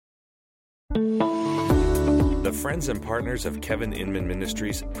The friends and partners of Kevin Inman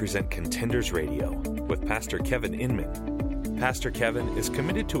Ministries present Contenders Radio with Pastor Kevin Inman. Pastor Kevin is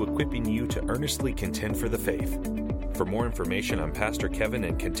committed to equipping you to earnestly contend for the faith. For more information on Pastor Kevin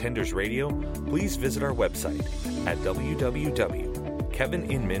and Contenders Radio, please visit our website at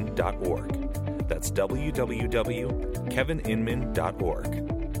www.kevininman.org. That's www.kevininman.org.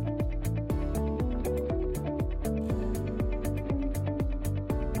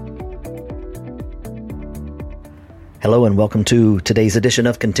 Hello and welcome to today's edition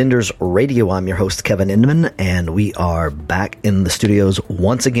of Contenders Radio. I'm your host, Kevin Inman, and we are back in the studios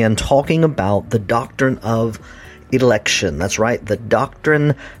once again talking about the doctrine of election. That's right, the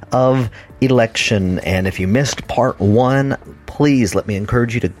doctrine of election. And if you missed part one, please let me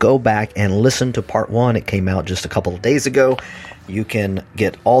encourage you to go back and listen to part one. It came out just a couple of days ago. You can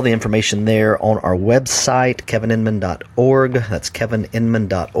get all the information there on our website, kevininman.org. That's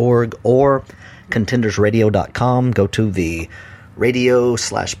kevininman.org, or contendersradio.com. Go to the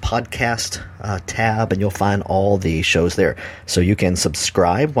radio/podcast tab and you'll find all the shows there. So you can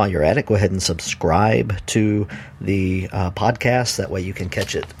subscribe while you're at it. Go ahead and subscribe to the podcast. That way you can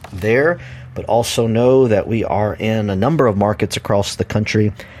catch it there. But also know that we are in a number of markets across the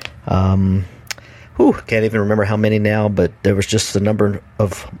country. Can't even remember how many now, but there was just a number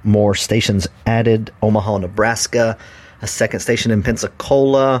of more stations added. Omaha, Nebraska, a second station in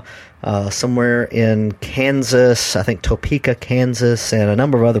Pensacola, somewhere in Kansas, I think Topeka, Kansas, and a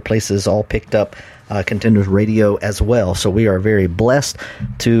number of other places all picked up Contenders Radio as well. So we are very blessed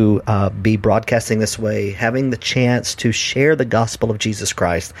to be broadcasting this way, having the chance to share the gospel of Jesus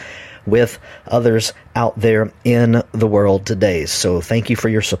Christ with others out there in the world today. So thank you for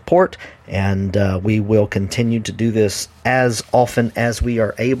your support, and we will continue to do this as often as we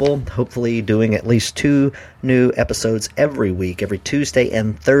are able, hopefully doing at least 2 new episodes every week. Every Tuesday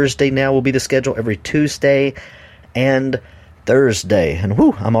and Thursday now will be the schedule, every Tuesday and Thursday. And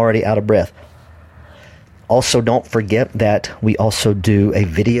I'm already out of breath. Also, don't forget that we also do a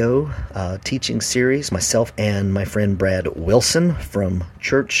video teaching series, myself and my friend Brad Wilson from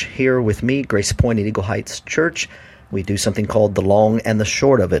church here with me, Grace Point at Eagle Heights Church. We do something called The Long and the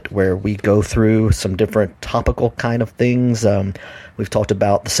Short of It, where we go through some different topical kind of things. We've talked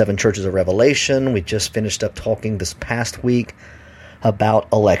about the 7 churches of Revelation. We just finished up talking this past week about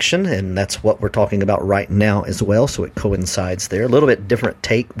election, and that's what we're talking about right now as well, so it coincides there. A little bit different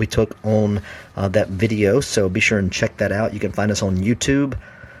take we took on that video, so be sure and check that out. You can find us on YouTube.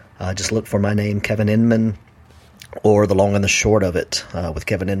 Just look for my name, Kevin Inman, or The Long and the Short of It with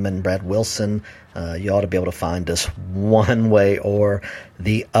Kevin Inman, Brad Wilson. You ought to be able to find us one way or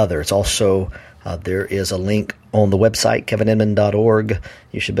the other. It's also there is a link on the website, kevininman.org.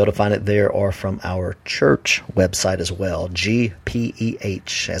 You should be able to find it there, or from our church website as well,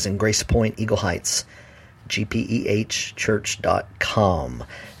 GPEH, as in Grace Point, Eagle Heights, gpehchurch.com.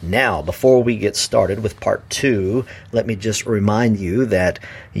 Now, before we get started with part 2, let me just remind you that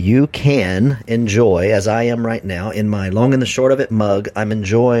you can enjoy, as I am right now, in my Long and the Short of It mug, I'm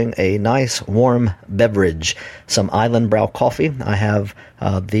enjoying a nice warm beverage, some Island Brow coffee. I have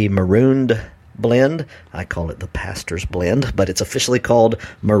the marooned blend. I call it the pastor's blend, but it's officially called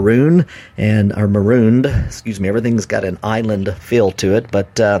marooned. Everything's got an island feel to it.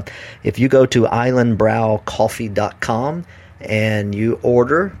 But if you go to islandbrowcoffee.com and you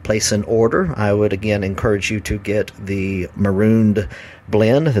place an order, I would again encourage you to get the marooned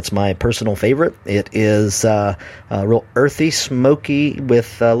blend. That's my personal favorite. It is real earthy, smoky,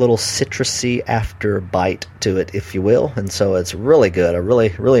 with a little citrusy after bite to it, if you will. And so it's really good. I really,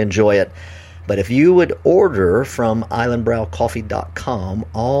 really enjoy it. But if you would order from islandbrowcoffee.com,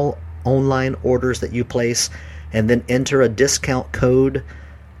 all online orders that you place, and then enter a discount code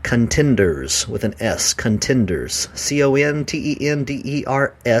Contenders with an S, Contenders,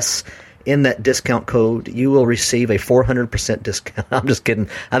 Contenders, in that discount code, you will receive a 400% discount. I'm just kidding.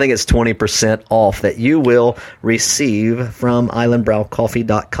 I think it's 20% off that you will receive from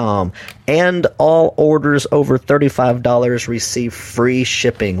islandbrowcoffee.com. And all orders over $35 receive free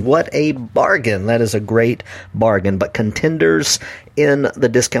shipping. What a bargain. That is a great bargain. But Contenders in the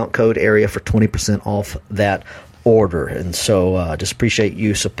discount code area for 20% off that order. And so just appreciate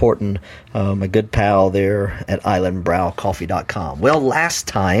you supporting my good pal there at islandbrowcoffee.com. Well, last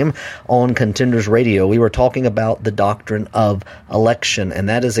time on Contenders Radio, we were talking about the doctrine of election, and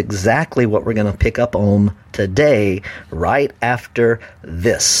that is exactly what we're going to pick up on today, right after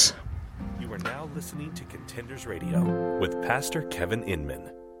this. You are now listening to Contenders Radio with Pastor Kevin Inman.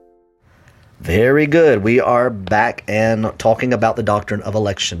 Very good. We are back and talking about the doctrine of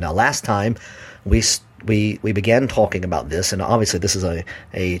election. Now, last time we we began talking about this, and obviously this is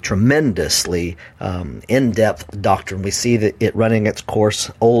a tremendously in-depth doctrine. We see that it running its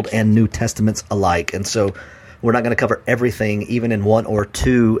course, Old and New Testaments alike, and so we're not going to cover everything, even in 1 or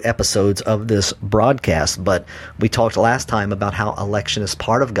 2 episodes of this broadcast, but we talked last time about how election is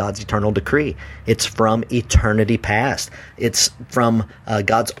part of God's eternal decree. It's from eternity past. It's from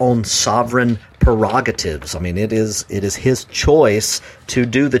God's own sovereign prerogatives. I mean, it is His choice to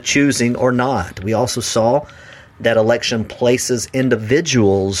do the choosing or not. We also saw that election places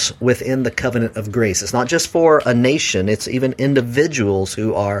individuals within the covenant of grace. It's not just for a nation, it's even individuals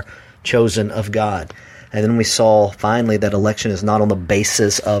who are chosen of God. And then we saw finally that election is not on the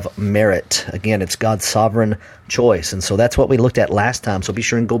basis of merit. Again, it's God's sovereign choice. And so that's what we looked at last time. So be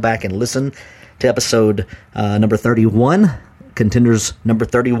sure and go back and listen to episode number 31, Contenders number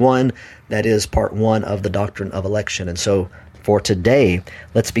 31. That is part 1 of the doctrine of election. And so for today,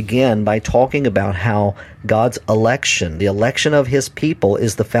 let's begin by talking about how God's election, the election of His people,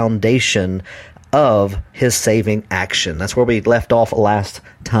 is the foundation of His saving action. That's where we left off last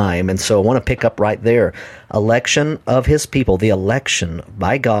time. And so I want to pick up right there. Election of His people, the election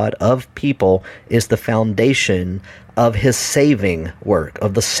by God of people, is the foundation of His saving work,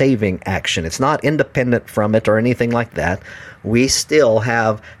 of the saving action. It's not independent from it or anything like that. We still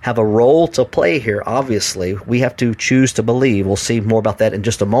have a role to play here, obviously. We have to choose to believe. We'll see more about that in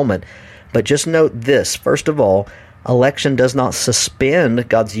just a moment. But just note this. First of all, election does not suspend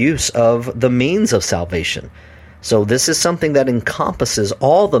God's use of the means of salvation. So this is something that encompasses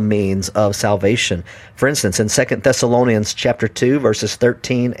all the means of salvation. For instance, in 2 Thessalonians chapter 2, verses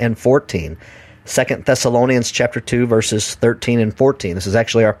 13 and 14. 2 Thessalonians chapter 2, verses 13 and 14. This is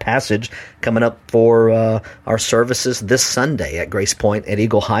actually our passage coming up for our services this Sunday at Grace Point at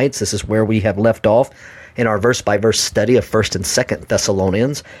Eagle Heights. This is where we have left off in our verse-by-verse study of 1 and 2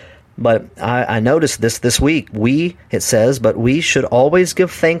 Thessalonians. But I noticed this week. It says, but we should always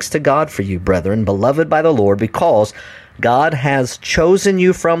give thanks to God for you, brethren, beloved by the Lord, because God has chosen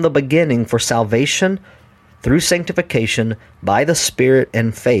you from the beginning for salvation through sanctification by the Spirit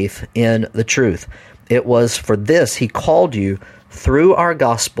and faith in the truth. It was for this He called you through our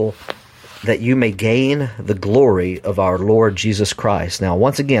gospel, that you may gain the glory of our Lord Jesus Christ. Now,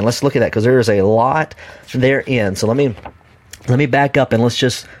 once again, let's look at that, because there is a lot therein. So let me back up and let's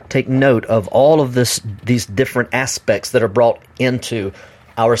just take note of all of these different aspects that are brought into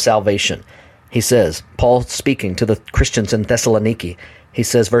our salvation. He says, Paul speaking to the Christians in Thessaloniki, he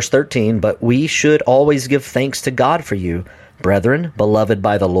says, verse 13, but we should always give thanks to God for you, brethren, beloved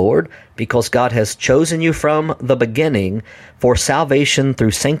by the Lord, because God has chosen you from the beginning for salvation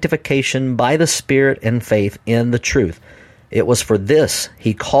through sanctification by the Spirit and faith in the truth. It was for this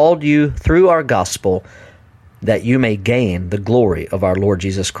He called you through our gospel, that you may gain the glory of our Lord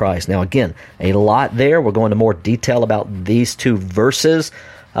Jesus Christ. Now again, a lot there. We're going to more detail about these 2 verses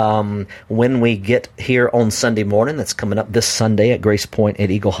when we get here on Sunday morning. That's coming up this Sunday at Grace Point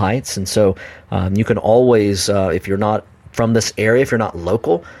at Eagle Heights. And so you can always, if you're not from this area, if you're not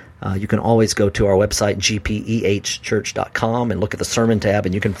local, you can always go to our website, gpehchurch.com, and look at the sermon tab,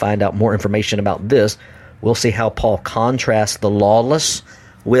 and you can find out more information about this. We'll see how Paul contrasts the lawless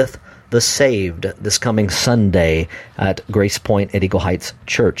with the saved this coming Sunday at Grace Point at Eagle Heights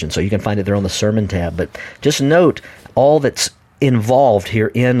Church. And so you can find it there on the sermon tab. But just note all that's involved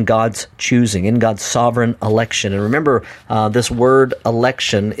here in God's choosing, in God's sovereign election. And remember, this word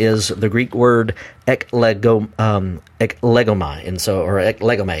election is the Greek word eklegomai, and so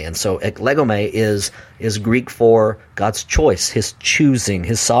eklegomai is Greek for God's choice, His choosing,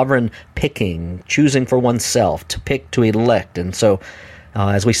 His sovereign picking, choosing for oneself, to pick, to elect. And so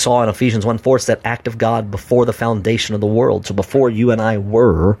as we saw in Ephesians 1:4, it's that act of God before the foundation of the world. So before you and I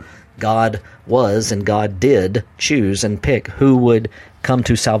were, God was and God did choose and pick who would come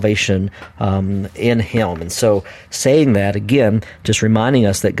to salvation in Him. And so saying that, again, just reminding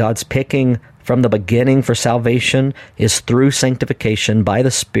us that God's picking from the beginning for salvation is through sanctification by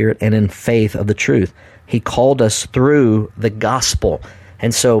the Spirit and in faith of the truth. He called us through the gospel.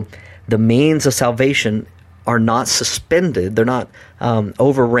 And so the means of salvation are not suspended. They're not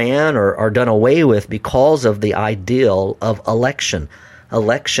overran or done away with because of the ideal of election.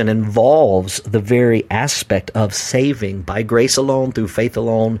 Election involves the very aspect of saving by grace alone, through faith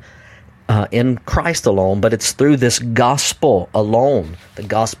alone, in Christ alone, but it's through this gospel alone, the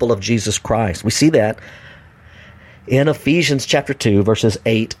gospel of Jesus Christ. We see that in Ephesians chapter 2, verses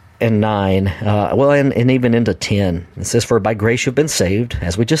 8 and 9, and even into 10. It says, for by grace you've been saved,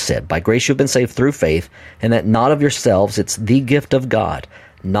 as we just said, by grace you've been saved through faith, and that not of yourselves, it's the gift of God,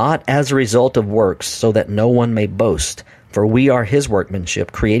 not as a result of works, so that no one may boast. For we are his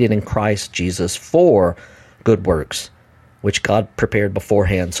workmanship, created in Christ Jesus for good works, which God prepared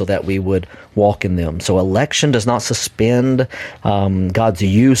beforehand so that we would walk in them. So election does not suspend God's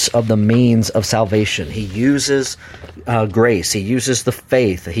use of the means of salvation. He uses grace. He uses the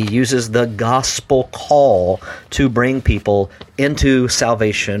faith. He uses the gospel call to bring people into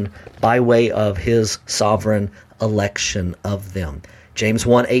salvation by way of his sovereign election of them. James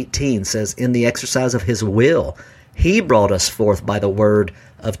 1:18 says, in the exercise of his will, he brought us forth by the word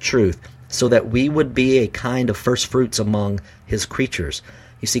of truth, so that we would be a kind of first fruits among his creatures.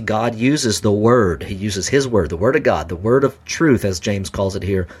 You see, God uses the word. He uses his word, the word of God, the word of truth, as James calls it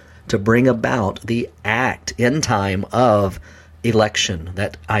here, to bring about the act in time of election,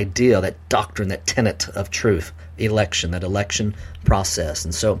 that idea, that doctrine, that tenet of truth, election, that election process.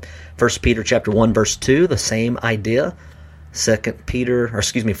 And so 1 Peter chapter 1, verse 2, the same idea. 1 Peter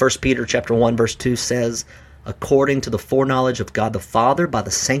chapter 1, verse 2 says, according to the foreknowledge of God the Father, by the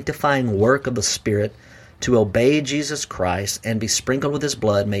sanctifying work of the Spirit, to obey Jesus Christ and be sprinkled with his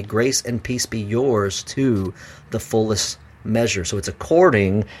blood, may grace and peace be yours to the fullest measure. So it's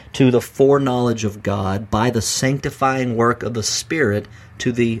according to the foreknowledge of God, by the sanctifying work of the Spirit,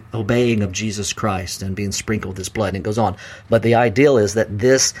 to the obeying of Jesus Christ and being sprinkled with his blood. And it goes on. But the ideal is that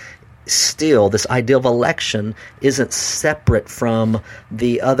this idea of election isn't separate from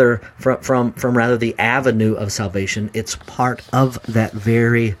the other, from rather the avenue of salvation. It's part of that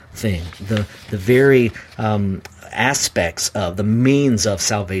very thing. The very aspects of the means of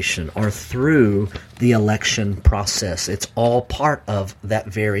salvation are through the election process. It's all part of that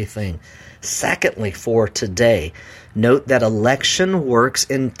very thing. Secondly, for today, note that election works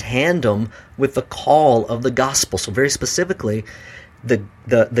in tandem with the call of the gospel. So very specifically,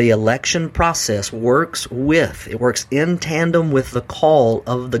 the election process works in tandem with the call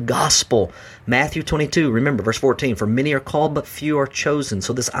of the gospel. Matthew 22, remember, verse 14, for many are called, but few are chosen.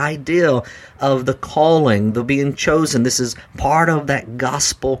 So this idea of the calling, the being chosen, this is part of that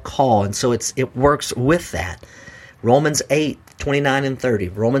gospel call. And so it works with that. Romans 8, 29 and 30.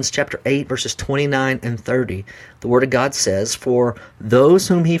 Romans chapter 8, verses 29 and 30. The Word of God says, for those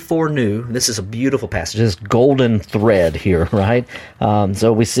whom he foreknew, this is a beautiful passage, this golden thread here, right?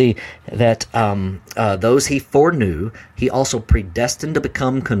 So we see that those he foreknew, he also predestined to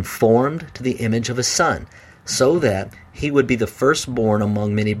become conformed to the image of his Son, so that he would be the firstborn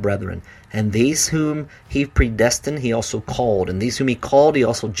among many brethren. And these whom he predestined, he also called. And these whom he called, he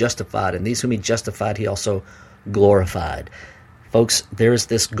also justified. And these whom he justified, he also glorified. Folks, there's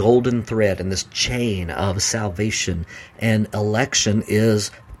this golden thread and this chain of salvation, and election is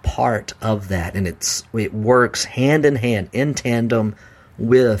part of that, and it works hand in hand, in tandem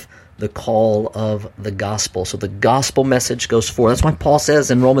with the call of the gospel. So the gospel message goes forth. That's why Paul says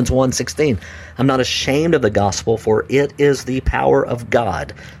in Romans 1:16, I'm not ashamed of the gospel, for it is the power of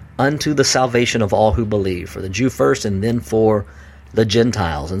God unto the salvation of all who believe, for the Jew first and then for the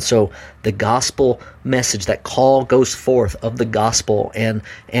Gentiles. And so the gospel message, that call goes forth of the gospel,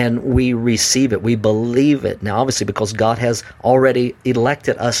 and we receive it, we believe it. Now obviously because God has already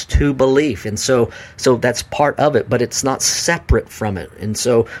elected us to belief, and so that's part of it, but it's not separate from it. And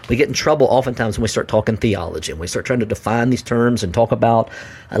so we get in trouble oftentimes when we start talking theology and we start trying to define these terms and talk about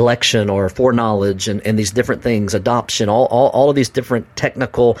election or foreknowledge and these different things, adoption, all of these different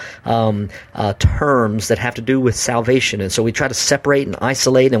technical terms that have to do with salvation. And so we try to separate and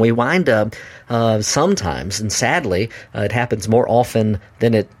isolate, and we wind up sometimes, and sadly, it happens more often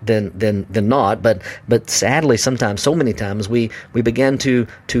than not. But sadly, sometimes, so many times, we begin to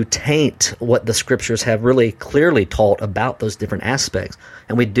taint what the scriptures have really clearly taught about those different aspects,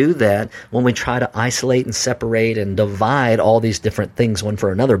 and we do that when we try to isolate and separate and divide all these different things one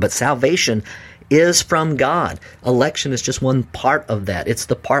from another. But salvation is from God. Election is just one part of that. It's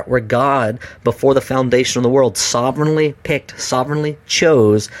the part where God, before the foundation of the world, sovereignly picked, sovereignly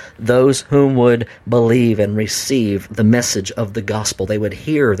chose those whom would believe and receive the message of the gospel. They would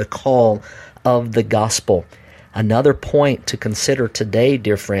hear the call of the gospel. Another point to consider today,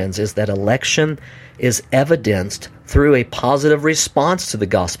 dear friends, is that election is evidenced through a positive response to the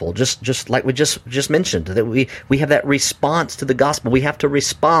gospel, just like we just mentioned, that we have that response to the gospel. We have to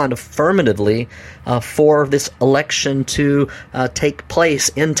respond affirmatively for this election to take place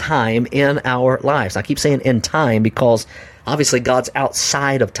in time in our lives. I keep saying in time because obviously God's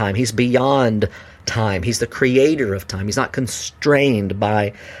outside of time. He's beyond time. He's the creator of time. He's not constrained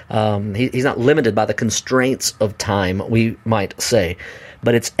by, he's not limited by the constraints of time, we might say.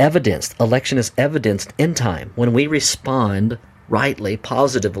 But it's evidenced. Election is evidenced in time when we respond rightly,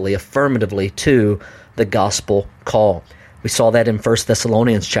 positively, affirmatively to the gospel call. We saw that in 1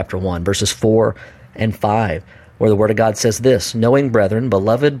 Thessalonians chapter 1, verses 4 and 5. where the Word of God says this, knowing, brethren,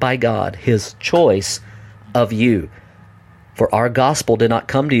 beloved by God, his choice of you. For our gospel did not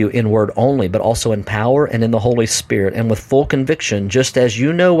come to you in word only, but also in power and in the Holy Spirit, and with full conviction, just as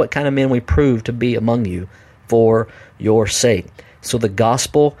you know what kind of men we prove to be among you for your sake. So the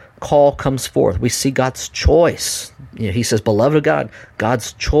gospel call comes forth. We see God's choice. He says, beloved of God,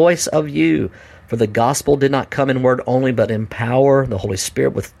 God's choice of you. For the gospel did not come in word only, but in power, the Holy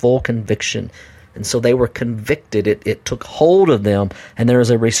Spirit, with full conviction. And so they were convicted. It took hold of them, and there is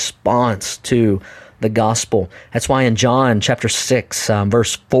a response to the gospel. That's why in John chapter 6,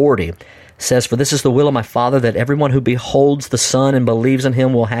 verse 40, says, for this is the will of my Father, that everyone who beholds the Son and believes in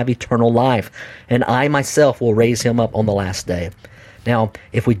him will have eternal life, and I myself will raise him up on the last day. Now,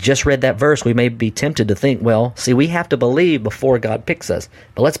 if we just read that verse, we may be tempted to think, well, see, we have to believe before God picks us.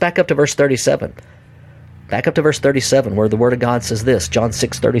 But let's back up to verse 37. Back up to verse 37, where the Word of God says this, John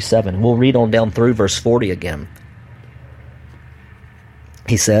 6:37. We'll read on down through verse 40 again.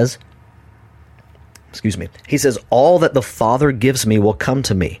 He says, all that the Father gives me will come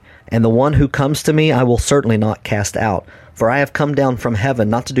to me, and the one who comes to me I will certainly not cast out. For I have come down from heaven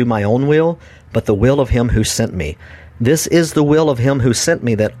not to do my own will, but the will of him who sent me. This is the will of him who sent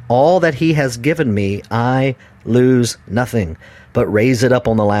me, that all that he has given me I lose nothing, but raise it up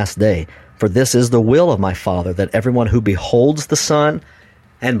on the last day. For this is the will of my Father, that everyone who beholds the Son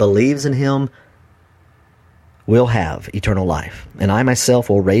and believes in him will have eternal life, and I myself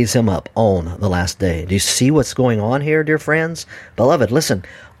will raise him up on the last day. Do you see what's going on here, dear friends? Beloved, listen,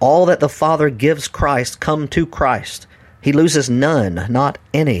 all that the Father gives Christ come to Christ. He loses none, not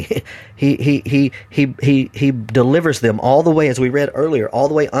any. He delivers them all the way, as we read earlier, all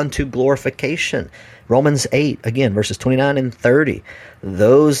the way unto glorification. Romans 8, again, verses 29 and 30.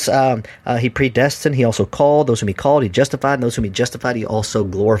 Those he predestined, he also called. Those whom he called, he justified. And those whom he justified, he also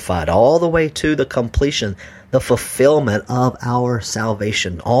glorified. All the way to the completion, the fulfillment of our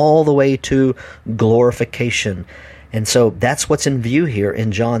salvation. All the way to glorification. And so that's what's in view here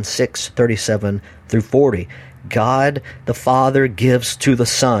in John 6:37 through 40. God the Father gives to the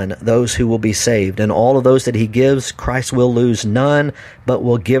Son those who will be saved, and all of those that he gives, Christ will lose none, but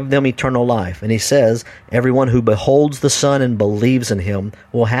will give them eternal life. And he says, everyone who beholds the Son and believes in him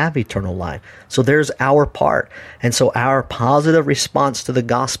will have eternal life. So there's our part. And so our positive response to the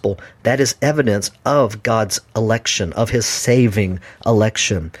gospel, that is evidence of God's election, of his saving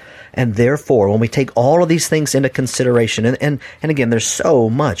election. And therefore, when we take all of these things into consideration, and again, there's so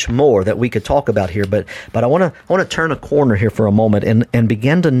much more that we could talk about here, but I want to turn a corner here for a moment and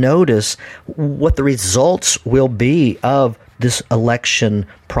begin to notice what the results will be of this election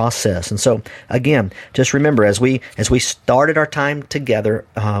process. And so, again, just remember, as we started our time together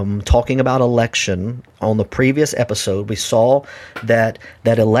talking about election on the previous episode, we saw that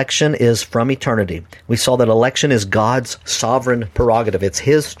election is from eternity. We saw that election is God's sovereign prerogative. It's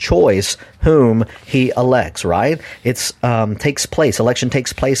his choice whom he elects, right? Election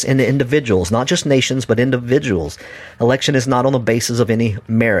takes place in individuals, not just nations, but individuals. Election is not on the basis of any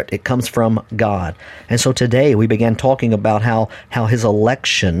merit. It comes from God. And so today we began talking about how his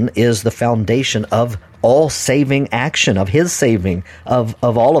election is the foundation of all saving action, of his saving of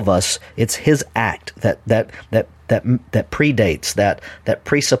all of us. It's his act that predates, that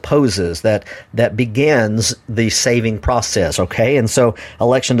presupposes, that begins the saving process, okay? And so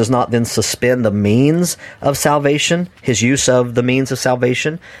election does not then suspend the means of salvation, his use of the means of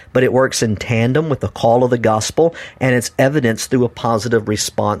salvation, but it works in tandem with the call of the gospel, and it's evidenced through a positive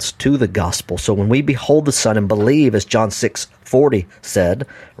response to the gospel. So when we behold the Son and believe, as John 6:40 said,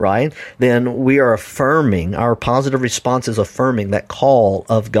 right, then we are affirming, our positive response is affirming that call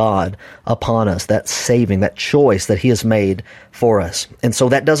of God upon us, that saving, that choice that he has made for us. And so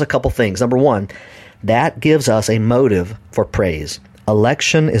that does a couple things. Number one, that gives us a motive for praise.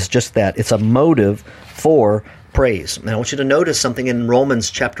 Election is just that. It's a motive for praise. And I want you to notice something in Romans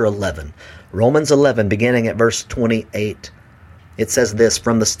chapter 11. Romans 11, beginning at verse 28. It says this,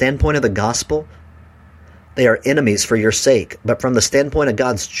 from the standpoint of the gospel, they are enemies for your sake, but from the standpoint of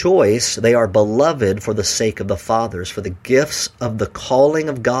God's choice, they are beloved for the sake of the fathers. For the gifts of the calling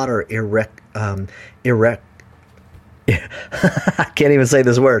of God are I can't even say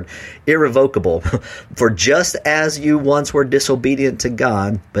this word, irrevocable. For just as you once were disobedient to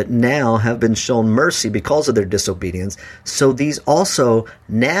God, but now have been shown mercy because of their disobedience, so these also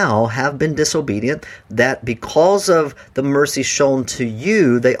now have been disobedient, that because of the mercy shown to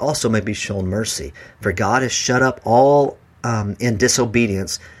you, they also may be shown mercy. For God has shut up all in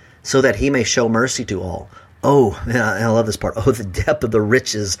disobedience, so that he may show mercy to all. Oh, I love this part. Oh, the depth of the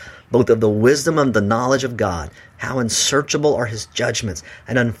riches, both of the wisdom and the knowledge of God. How unsearchable are his judgments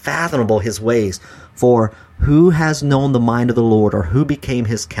and unfathomable his ways. For who has known the mind of the Lord, or who became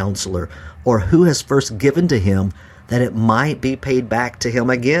his counselor, or who has first given to him, that it might be paid back to him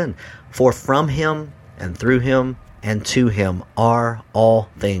again? For from him, and through him, and to him are all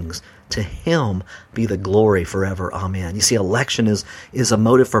things. To him be the glory forever. Amen. You see, election is a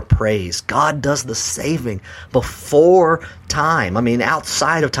motive for praise. God does the saving before time. I mean,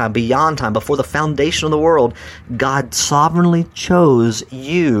 outside of time, beyond time, before the foundation of the world. God sovereignly chose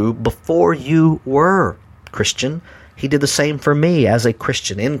you before you were, Christian. He did the same for me as a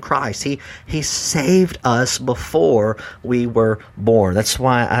Christian in Christ. He saved us before we were born. That's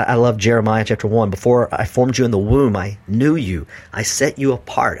why I love Jeremiah chapter 1. Before I formed you in the womb, I knew you. I set you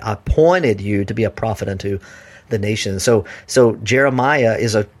apart. I appointed you to be a prophet unto the nations. So Jeremiah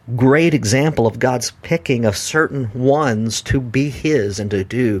is a great example of God's picking of certain ones to be his and to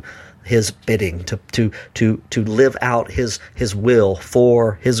do his bidding, to live out his will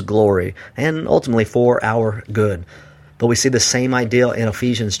for his glory and ultimately for our good. But we see the same idea in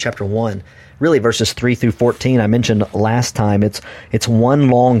Ephesians chapter 1, really verses 3 through 14. I mentioned last time it's one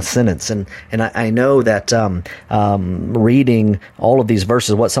long sentence, and I know that reading all of these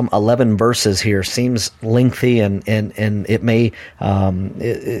verses, some 11 verses here, seems lengthy, and it may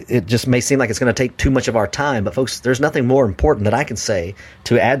it just may seem like it's going to take too much of our time. But folks, there's nothing more important that I can say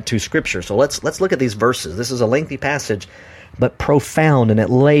to add to Scripture. So let's look at these verses. This is a lengthy passage, but profound, and it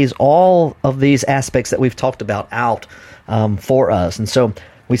lays all of these aspects that we've talked about out for us. And so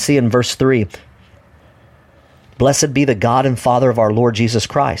we see in verse 3, "Blessed be the God and Father of our Lord Jesus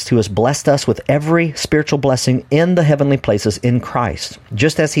Christ, who has blessed us with every spiritual blessing in the heavenly places in Christ,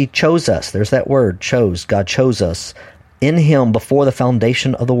 just as he chose us." There's that word, chose. God chose us in him before the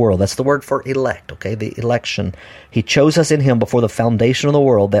foundation of the world. That's the word for elect, okay? The election. He chose us in him before the foundation of the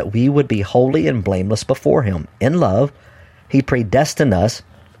world, that we would be holy and blameless before him. In love, he predestined us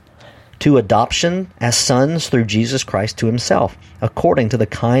to adoption as sons through Jesus Christ to himself, according to the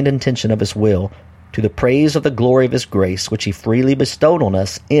kind intention of his will, to the praise of the glory of his grace, which he freely bestowed on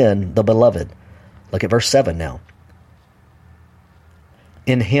us in the beloved. Look at verse 7 now.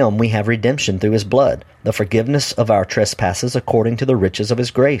 "In him we have redemption through his blood, the forgiveness of our trespasses according to the riches of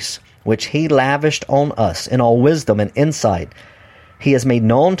his grace, which he lavished on us in all wisdom and insight. He has made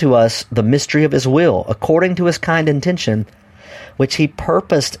known to us the mystery of his will, according to his kind intention, which he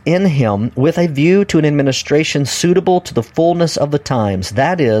purposed in him with a view to an administration suitable to the fullness of the times,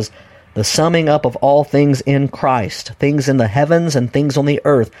 that is, the summing up of all things in Christ, things in the heavens and things on the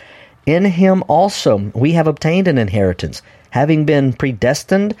earth. In him also we have obtained an inheritance, having been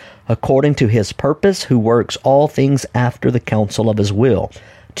predestined according to his purpose, who works all things after the counsel of his will,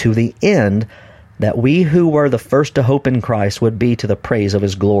 to the end that we who were the first to hope in Christ would be to the praise of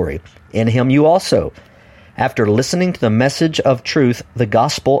his glory. In him you also, after listening to the message of truth, the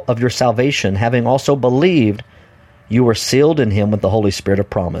gospel of your salvation, having also believed, you were sealed in him with the Holy Spirit of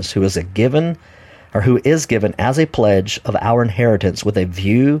promise, who is given as a pledge of our inheritance, with a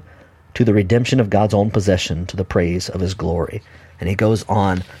view to the redemption of God's own possession, to the praise of his glory." And he goes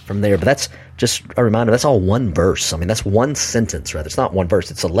on from there. But that's just a reminder, that's all one verse. I mean, that's one sentence, rather. It's not one verse.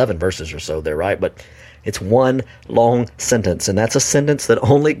 It's 11 verses or so there, right? But it's one long sentence, and that's a sentence that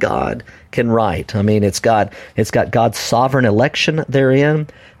only God can write. I mean, it's got God's sovereign election therein,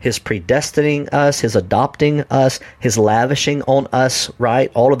 his predestining us, his adopting us, his lavishing on us,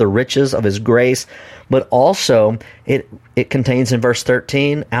 right? All of the riches of his grace. But also, it contains in verse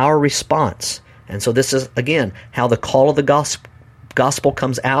 13 our response. And so this is, again, how the call of the gospel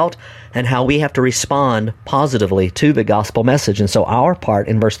comes out and how we have to respond positively to the gospel message. And so our part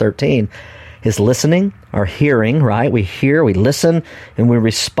in verse 13 is listening or hearing, right? We hear, we listen, and we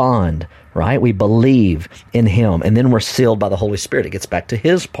respond, right? We believe in him, and then we're sealed by the Holy Spirit. It gets back to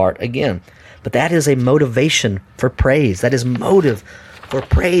his part again. But that is a motivation for praise. That is motive for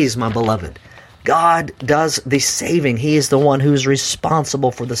praise, my beloved. God does the saving. He is the one who's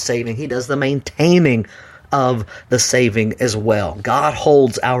responsible for the saving. He does the maintaining of the saving as well. God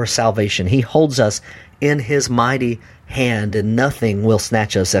holds our salvation. He holds us in his mighty hand, and nothing will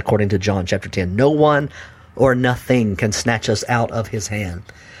snatch us, according to John chapter 10. No one or nothing can snatch us out of his hand.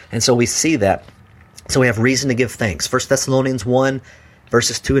 And so we see that. So we have reason to give thanks. 1 Thessalonians 1,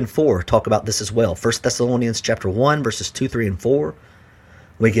 verses 2 and 4 talk about this as well. 1 Thessalonians chapter 1, verses 2, 3, and 4.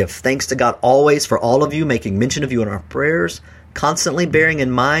 "We give thanks to God always for all of you, making mention of you in our prayers, constantly bearing in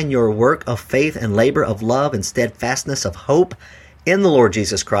mind your work of faith and labor of love and steadfastness of hope in the Lord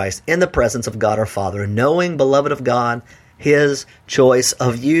Jesus Christ, in the presence of God our Father, knowing, beloved of God, his choice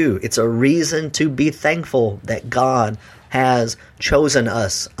of you." It's a reason to be thankful that God has chosen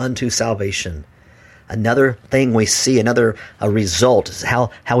us unto salvation. Another thing we see, another result is how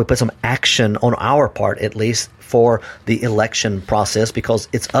we put some action on our part, at least, for the election process, because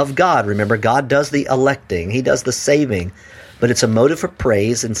it's of God. Remember, God does the electing. He does the saving. But it's a motive for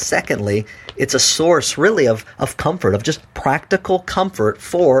praise. And secondly, it's a source really of comfort, of just practical comfort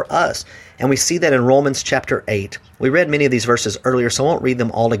for us. And we see that in Romans chapter 8. We read many of these verses earlier, so I won't read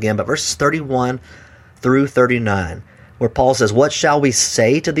them all again, but verses 31 through 39, where Paul says, "What shall we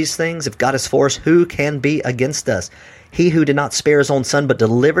say to these things? If God is for us, who can be against us? He who did not spare his own son, but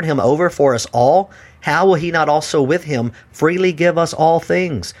delivered him over for us all, how will he not also with him freely give us all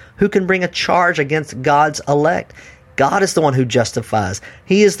things? Who can bring a charge against God's elect? God is the one who justifies.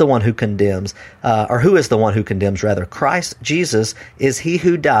 He is the one who condemns, or who is the one who condemns, rather. Christ Jesus is he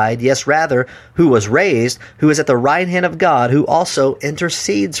who died, yes, rather, who was raised, who is at the right hand of God, who also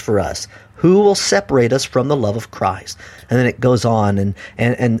intercedes for us. Who will separate us from the love of Christ?" And then it goes on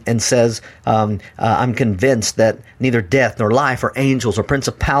and says, "I'm convinced that neither death nor life or angels or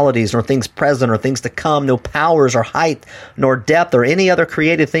principalities nor things present or things to come, no powers or height nor depth or any other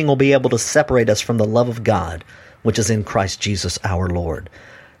created thing will be able to separate us from the love of God, which is in Christ Jesus our Lord."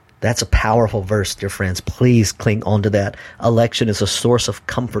 That's a powerful verse, dear friends. Please cling on to that. Election is a source of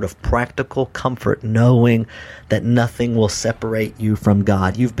comfort, of practical comfort, knowing that nothing will separate you from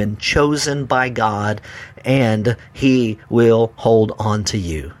God. You've been chosen by God, and He will hold on to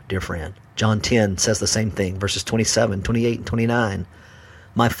you, dear friend. John 10 says the same thing, verses 27, 28, and 29.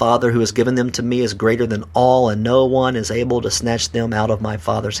 "My Father who has given them to me is greater than all, and no one is able to snatch them out of my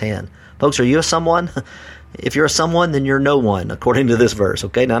Father's hand." Folks, are you a someone? If you're a someone, then you're no one, according to this verse.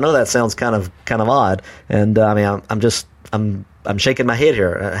 Okay, now I know that sounds kind of odd, and I'm shaking my head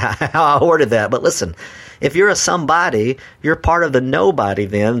here how I worded that. But listen, if you're a somebody, you're part of the nobody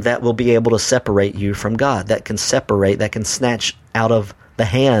then that will be able to separate you from God. That can snatch out of the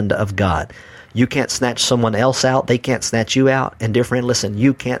hand of God. You can't snatch someone else out. They can't snatch you out. And dear friend, listen,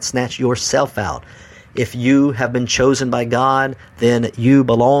 you can't snatch yourself out. If you have been chosen by God, then you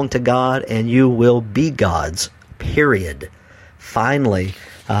belong to God and you will be God's, period. Finally,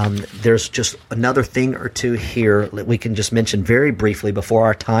 there's just another thing or two here that we can just mention very briefly before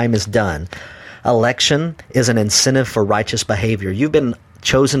our time is done. Election is an incentive for righteous behavior. You've been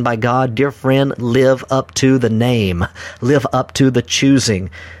chosen by God, dear friend, live up to the name. Live up to the choosing.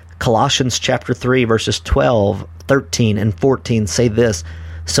 Colossians chapter 3, verses 12, 13, and 14 say this: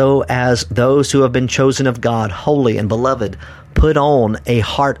 "So as those who have been chosen of God, holy and beloved, put on a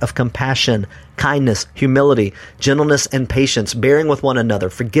heart of compassion, kindness, humility, gentleness, and patience, bearing with one another,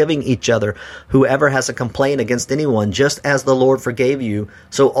 forgiving each other. Whoever has a complaint against anyone, just as the Lord forgave you,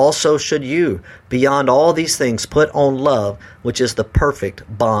 so also should you. Beyond all these things, put on love, which is the perfect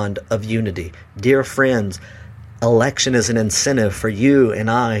bond of unity." Dear friends, election is an incentive for you and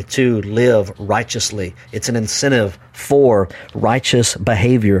I to live righteously. It's an incentive for righteous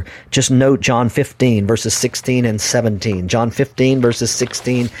behavior. Just note John 15, verses 16 and 17. John 15, verses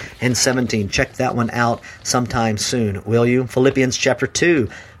 16 and 17. Check that one out sometime soon, will you? Philippians chapter 2,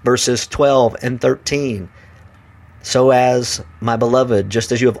 verses 12 and 13. "So as, my beloved,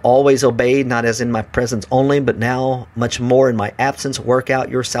 just as you have always obeyed, not as in my presence only, but now much more in my absence, work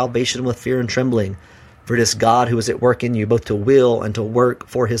out your salvation with fear and trembling. For it is God who is at work in you, both to will and to work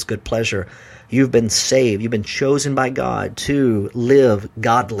for His good pleasure." You've been saved. You've been chosen by God to live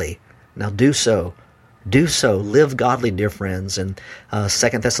godly. Now do so. Do so. Live godly, dear friends. And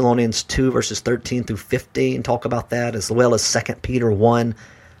 2 Thessalonians 2, verses 13 through 15 talk about that, as well as 2 Peter 1,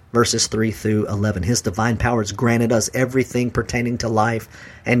 verses 3 through 11. His divine power has granted us everything pertaining to life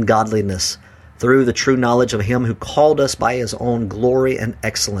and godliness through the true knowledge of Him who called us by His own glory and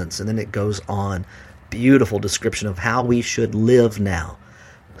excellence. And then it goes on. Beautiful description of how we should live now.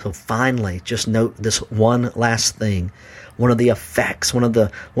 So finally, just note this one last thing. One of the effects, one of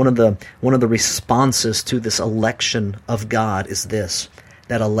the responses to this election of God is this: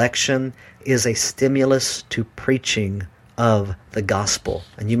 that election is a stimulus to preaching of the gospel.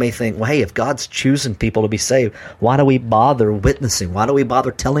 And you may think, well, hey, if God's choosing people to be saved, why do we bother witnessing? Why do we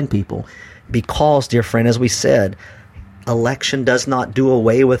bother telling people? Because, dear friend, as we said, election does not do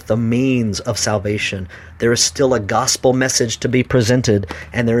away with the means of salvation. There is still a gospel message to be presented,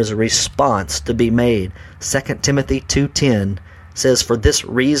 and there is a response to be made. 2 Timothy 2:10 says, "For this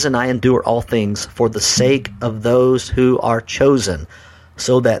reason I endure all things, for the sake of those who are chosen,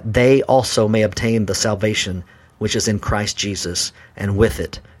 so that they also may obtain the salvation which is in Christ Jesus, and with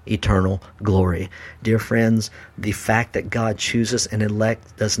it eternal glory." Dear friends, the fact that God chooses and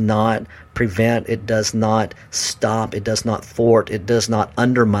elect does not prevent, it does not stop, it does not thwart, it does not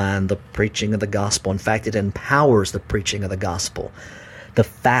undermine the preaching of the gospel. In fact, it empowers the preaching of the gospel. The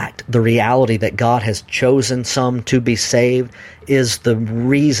fact, the reality that God has chosen some to be saved is the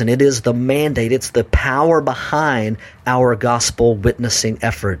reason, it is the mandate, it's the power behind our gospel witnessing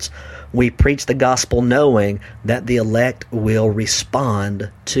efforts. We preach the gospel knowing that the elect will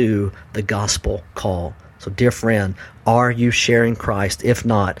respond to the gospel call. So, dear friend, are you sharing Christ? If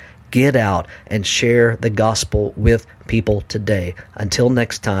not, get out and share the gospel with people today. Until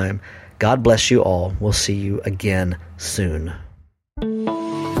next time, God bless you all. We'll see you again soon.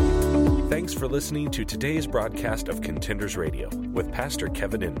 Thanks for listening to today's broadcast of Contenders Radio with Pastor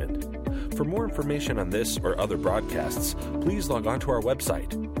Kevin Inman. For more information on this or other broadcasts, please log on to our website,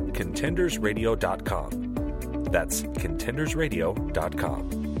 contendersradio.com. That's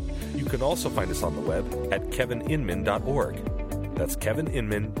contendersradio.com. You can also find us on the web at kevininman.org. That's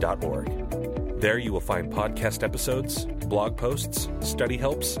kevininman.org. There you will find podcast episodes, blog posts, study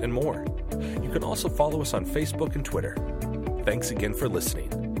helps, and more. You can also follow us on Facebook and Twitter. Thanks again for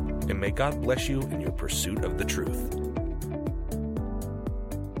listening, and may God bless you in your pursuit of the truth.